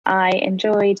I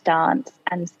enjoyed dance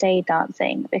and stayed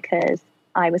dancing because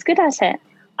I was good at it.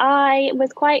 I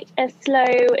was quite a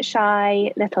slow,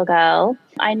 shy little girl.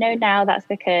 I know now that's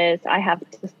because I have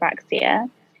dyspraxia,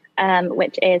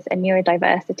 which is a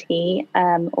neurodiversity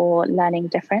or learning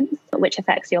difference, which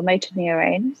affects your motor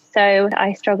neurons. So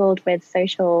I struggled with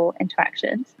social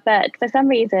interactions, but for some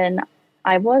reason,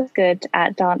 I was good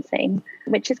at dancing,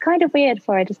 which is kind of weird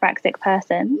for a dyspraxic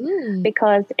person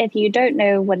because if you don't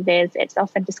know what it is, it's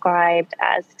often described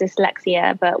as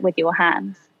dyslexia, but with your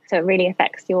hands. So it really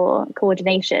affects your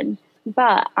coordination.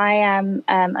 But I am,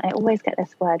 I always get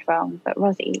this word wrong, but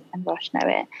Rosie and Rosh know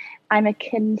it. I'm a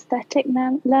kinetic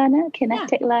learner.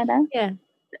 Yeah.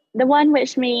 The one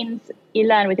which means you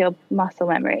learn with your muscle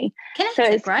memory. Kinetic, so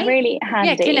it's right? really handy.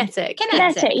 Yeah, kinetic.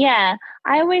 Kinetic, yeah.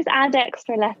 I always add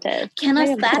extra letters.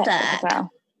 Kinesthetic as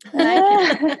well.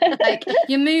 Like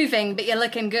you're moving, but you're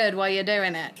looking good while you're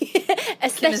doing it.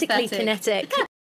 Aesthetically kinetic.